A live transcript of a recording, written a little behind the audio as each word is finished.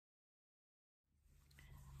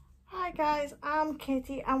Hi guys, I'm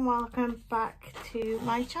Kitty and welcome back to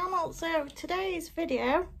my channel. So today's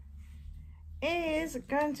video is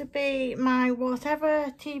going to be my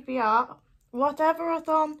Whateverathon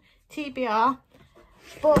TBR,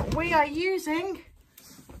 but we are using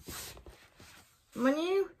my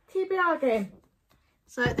new TBR game.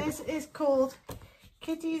 So this is called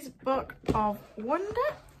Kitty's Book of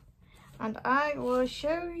Wonder and I will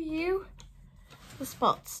show you the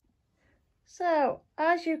spots. So,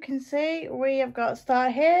 as you can see, we have got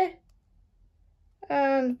start here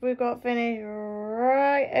and we've got finish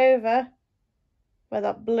right over where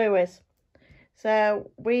that blue is.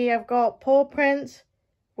 So, we have got paw prints,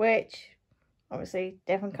 which obviously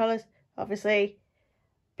different colours. Obviously,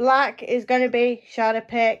 black is going to be shadow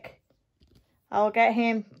pick. I'll get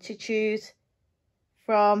him to choose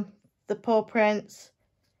from the paw prints.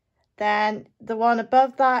 Then the one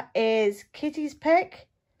above that is Kitty's pick.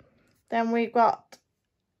 Then we've got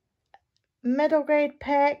middle grade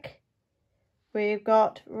pick, we've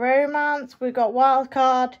got romance, we've got wild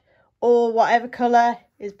card or whatever colour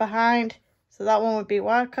is behind. So that one would be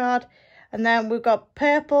wild card. And then we've got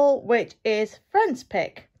purple, which is friends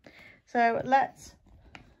pick. So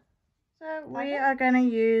we are going to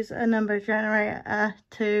use a number generator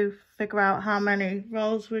to figure out how many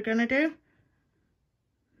rolls we're going to do.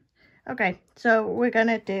 Okay, so we're going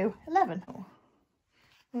to do 11.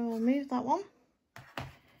 We'll move that one.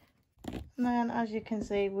 And then as you can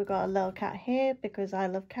see, we've got a little cat here because I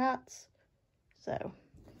love cats. So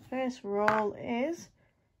first roll is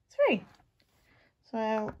 3.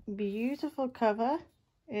 So beautiful cover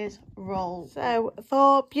is roll. So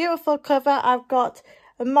for beautiful cover, I've got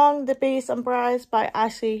Among the Beasts and Briars by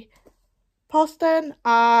Ashley Poston.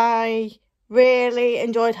 I really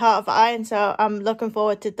enjoyed Heart of Iron, so I'm looking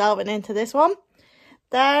forward to delving into this one.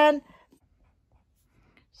 Then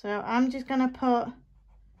so I'm just going to put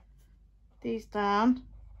these down.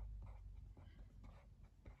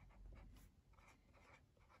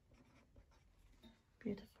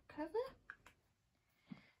 Beautiful cover.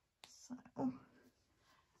 So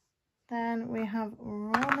then we have roll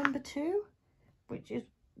number 2, which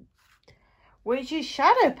is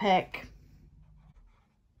shadow pick.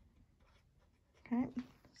 Okay,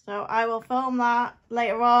 so I will film that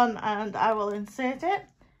later on and I will insert it.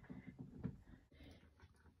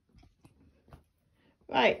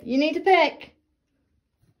 Right, you need to pick.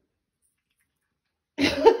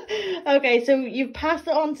 Okay, so you've passed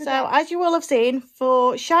it on to So as you will have seen,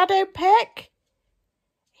 for shadow pick,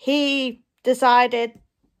 he decided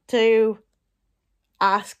to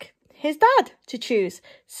ask his dad to choose.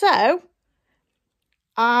 So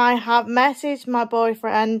I have messaged my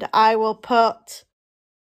boyfriend. I will put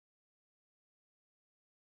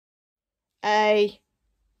a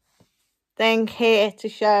thing here to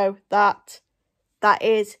show that that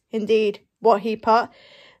is indeed what he put.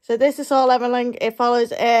 So this is all leveling. It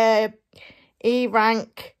follows a E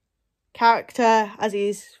rank character as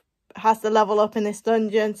has to level up in this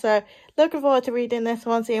dungeon. So looking forward to reading this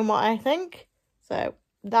one, seeing what I think. So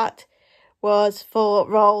that was for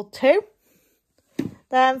roll 2.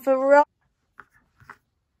 Then for roll...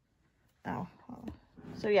 Oh,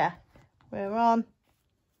 so yeah, we're on.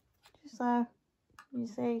 Just so you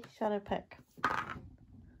see, shadow pick.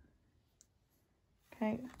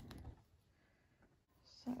 Okay.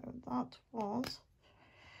 So that was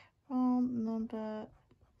number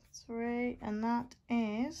 3, and that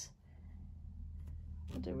is,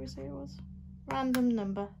 what did we say it was? Random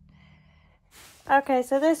number. Okay,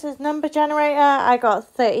 so this is number generator. I got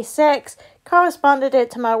 36, corresponded it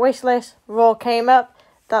to my wish list, roll came up,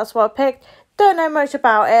 that's what I picked. Don't know much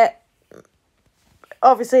about it.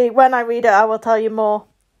 Obviously, when I read it, I will tell you more.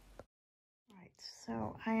 Right,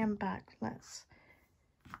 so I am back.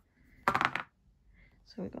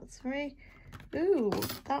 So we got 3. Ooh,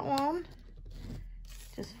 that one,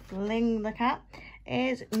 just fling the cat,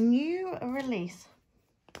 is new release.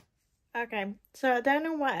 Okay, so I don't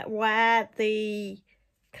know where the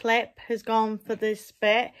clip has gone for this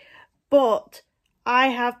bit, but I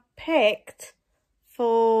have picked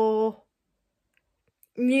for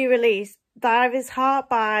new release Divers Heart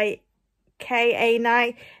by K.A.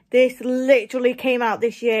 Knight. This literally came out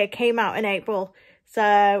this year, it came out in April.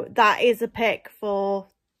 So that is a pick for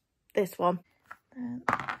this one.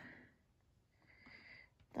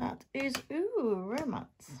 That is, ooh,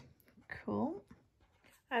 romance. Cool.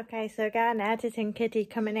 Okay, so again, editing Kitty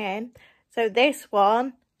coming in. So this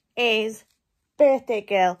one is Birthday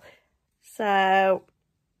Girl. So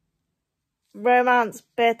romance,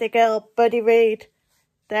 Birthday Girl, buddy read.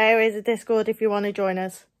 There is a Discord if you want to join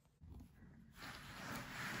us.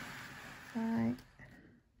 Right.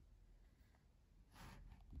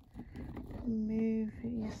 move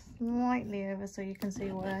you slightly over so you can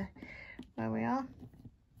see where we are.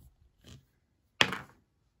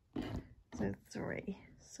 So 3.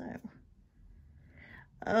 So,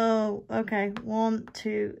 oh, okay. 1,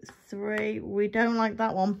 2, 3. We don't like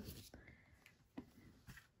that one.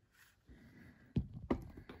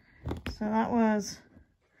 So that was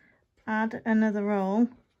add another roll.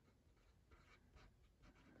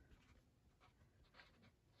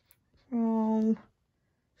 Roll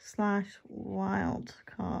 / wild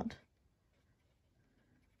card.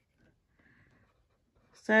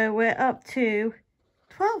 So we're up to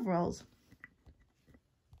 12 rolls.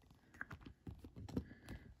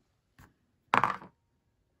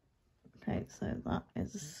 Okay, so that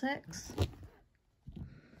is a 6.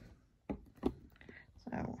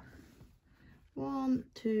 So 1,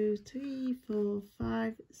 2, 3, 4,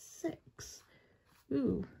 5, 6.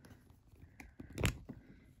 Ooh.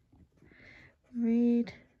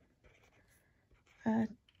 Read a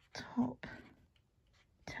top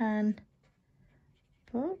 10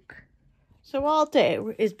 book. So what I'll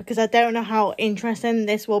do is, because I don't know how interesting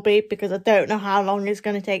this will be, because I don't know how long it's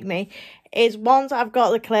going to take me, is once I've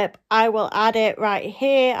got the clip, I will add it right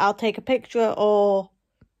here. I'll take a picture, or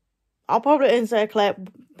I'll probably insert a clip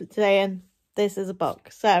saying this is a book.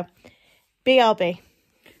 So BRB.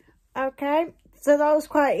 Okay, so that was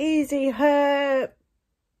quite easy. Her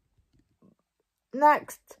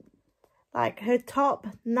next, like her top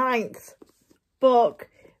 9th book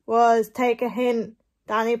was Take a Hint,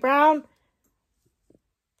 Danny Brown.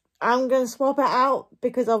 I'm going to swap it out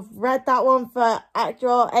because I've read that one for Act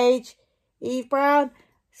Your Age, Eve Brown.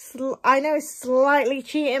 I know it's slightly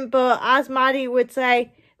cheating, but as Maddie would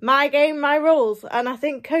say, my game, my rules. And I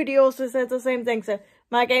think Cody also said the same thing. So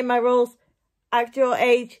my game, my rules. Act Your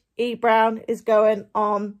Age, Eve Brown is going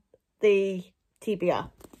on the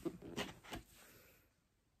TBR.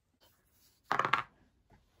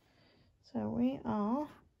 So we are,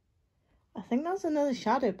 I think that's another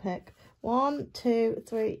shadow pick. 1, 2,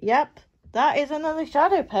 3. Yep, that is another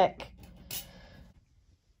shadow pick.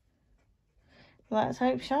 Let's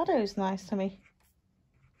hope shadow's nice to me.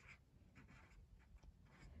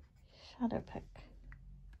 Shadow pick.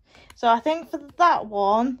 So I think for that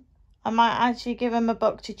one, I might actually give him a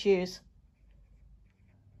book to choose.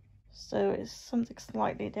 So it's something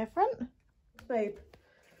slightly different. Babe.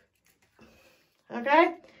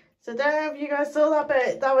 Okay, so don't know if you guys saw that,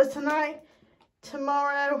 but that was tonight,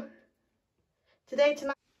 tomorrow, today,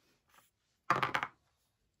 tonight.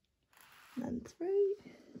 And 3.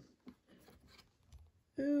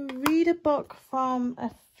 Ooh, read a book from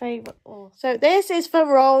a favourite author. So this is for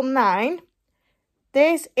roll 9.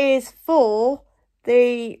 This is for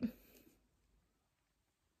the...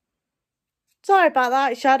 Sorry about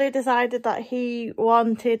that. Shadow decided that he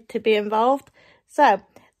wanted to be involved. So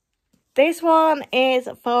this one is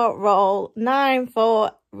for roll 9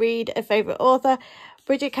 for read a favourite author.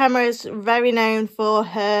 Bridget Cameron is very known for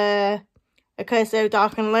her A Curse So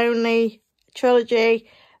Dark and Lonely trilogy,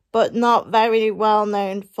 but not very well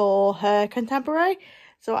known for her contemporary.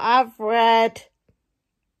 So I've read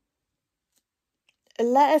A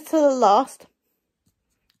Letter to the Lost,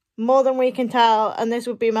 More Than We Can Tell, and this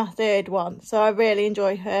would be my 3rd one. So I really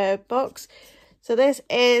enjoy her books. So this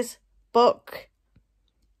is book,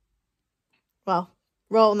 well,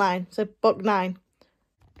 roll 9, so book 9.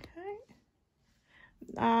 Okay.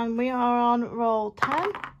 And we are on roll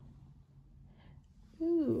 10.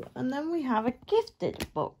 Ooh, and then we have a gifted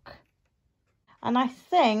book. And I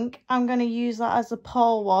think I'm going to use that as a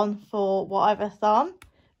poll one for Whateverathon,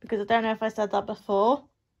 because I don't know if I said that before,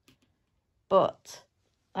 but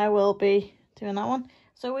I will be doing that one.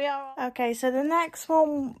 So we are... Okay, so the next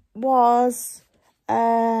one was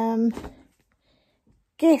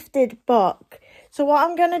gifted book. So what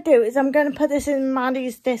I'm going to do is I'm going to put this in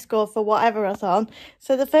Maddie's Discord for Whateverathon.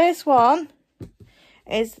 So the first one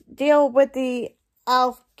is Deal with the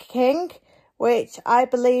Elf King, which I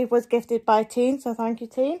believe was gifted by Teen, so thank you,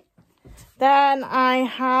 Teen. Then I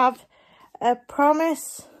have A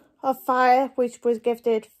Promise of Fire, which was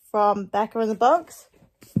gifted from Becca in the Box.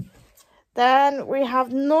 Then we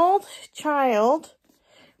have North Child,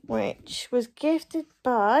 which was gifted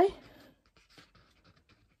by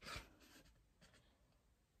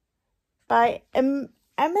Emily,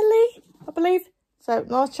 I believe. So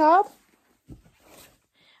North Child.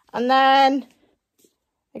 And then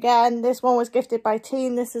again, this one was gifted by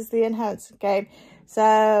Teen. This is the Inheritance game.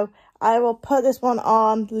 So I will put this one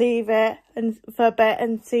on, leave it and for a bit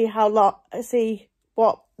and see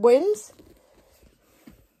what wins.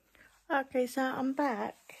 Okay, so I'm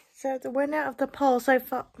back. So the winner of the poll so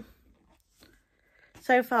far.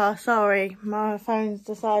 so far. Sorry, my phone's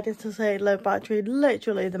decided to say low battery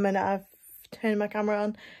literally the minute I've turned my camera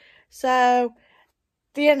on. So,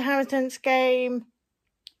 the Inheritance Game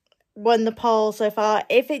won the poll so far.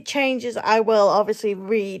 If it changes, I will obviously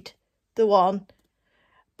read the one.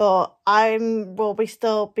 But I will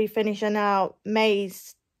still be finishing out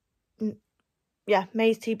May's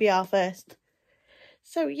TBR first.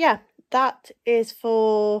 So, yeah, that is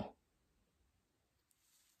for...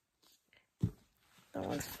 That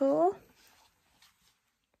one's for...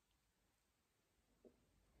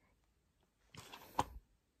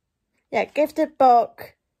 Yeah, gifted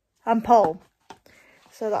book and poll.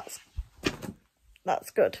 So that's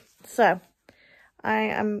good. So I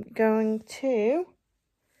am going to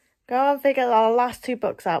go and figure our last two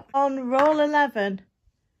books out. On roll 11.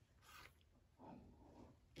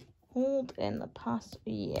 Hold in the past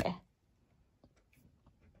year.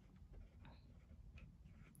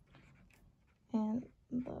 In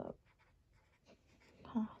the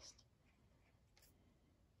past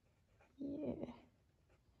year.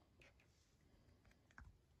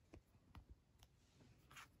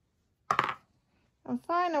 And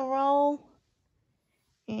final roll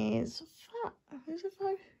is 5. Is it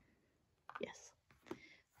 5? Yes.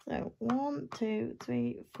 So 1, 2,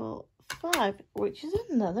 3, 4, 5, which is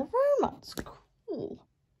another romance. Cool.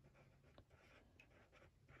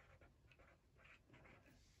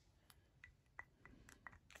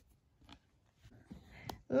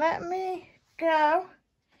 Let me go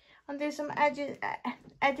and do some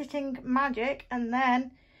editing magic, and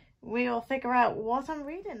then we'll figure out what I'm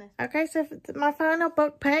reading this. Okay, so my final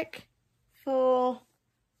book pick for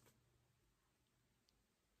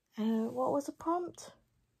what was the prompt?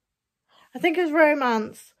 I think it was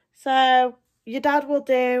romance. So Your Dad Will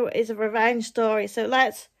Do is a revenge story. So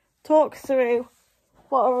let's talk through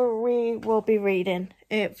what we will be reading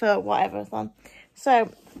for Whateverathon.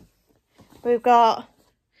 So we've got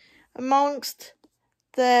Amongst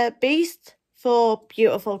the Beast for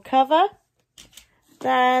beautiful cover.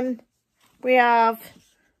 Then we have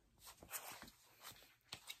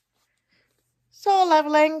Soul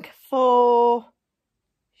Leveling for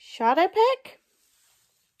shadow pick.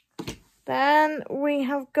 Then we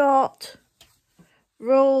have got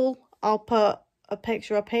Rule, I'll put a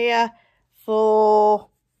picture up here, for,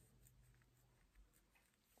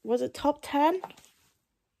 was it top 10?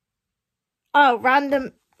 Oh,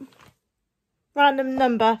 random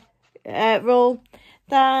number rule.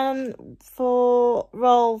 Then for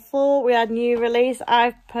roll 4 we had new release.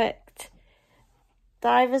 I've picked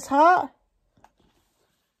Diver's Heart.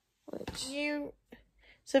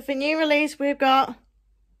 So for new release we've got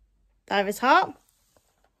Diver's Heart.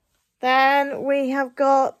 Then we've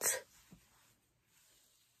got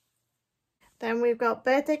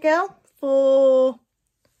Birthday Girl for,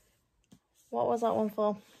 what was that one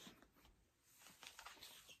for?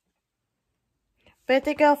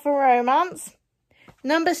 Birthday Girl for romance.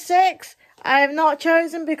 Number 6, I have not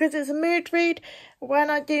chosen because it's a mood read. When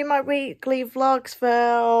I do my weekly vlogs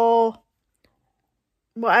for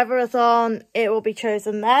Whateverathon, it will be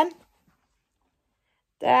chosen then.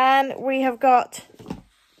 Then we have got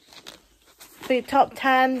the top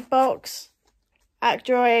 10 books. Act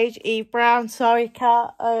Your Age, Eve Brown. Sorry,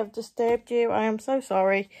 Kat, I have disturbed you. I am so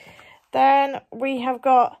sorry. Then we have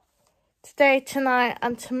got Today, Tonight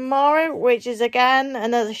and Tomorrow, which is again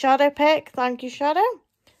another shadow pick. Thank you, Shadow.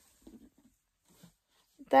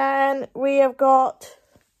 Then we have got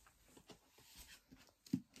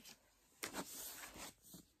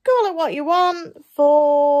Call It What You Want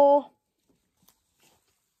for,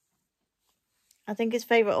 I think, his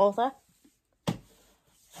favourite author.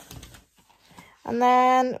 And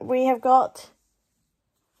then we have got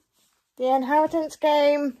The Inheritance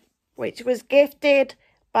Game, which was gifted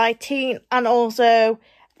by Teen and also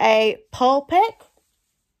a poll pick.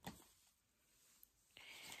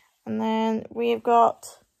 And then we've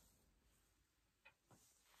got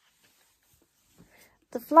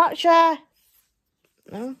the flat share.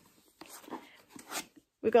 No.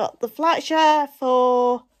 We got the flat share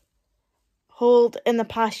for Hold in the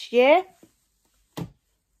Past Year.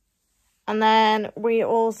 And then we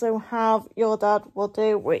also have Your Dad Will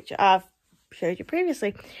Do, which I've showed you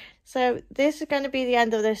previously. So this is going to be the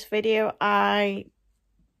end of this video. I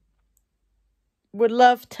would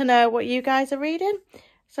love to know what you guys are reading.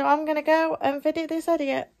 So I'm going to go and video this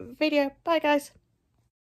video. Bye, guys.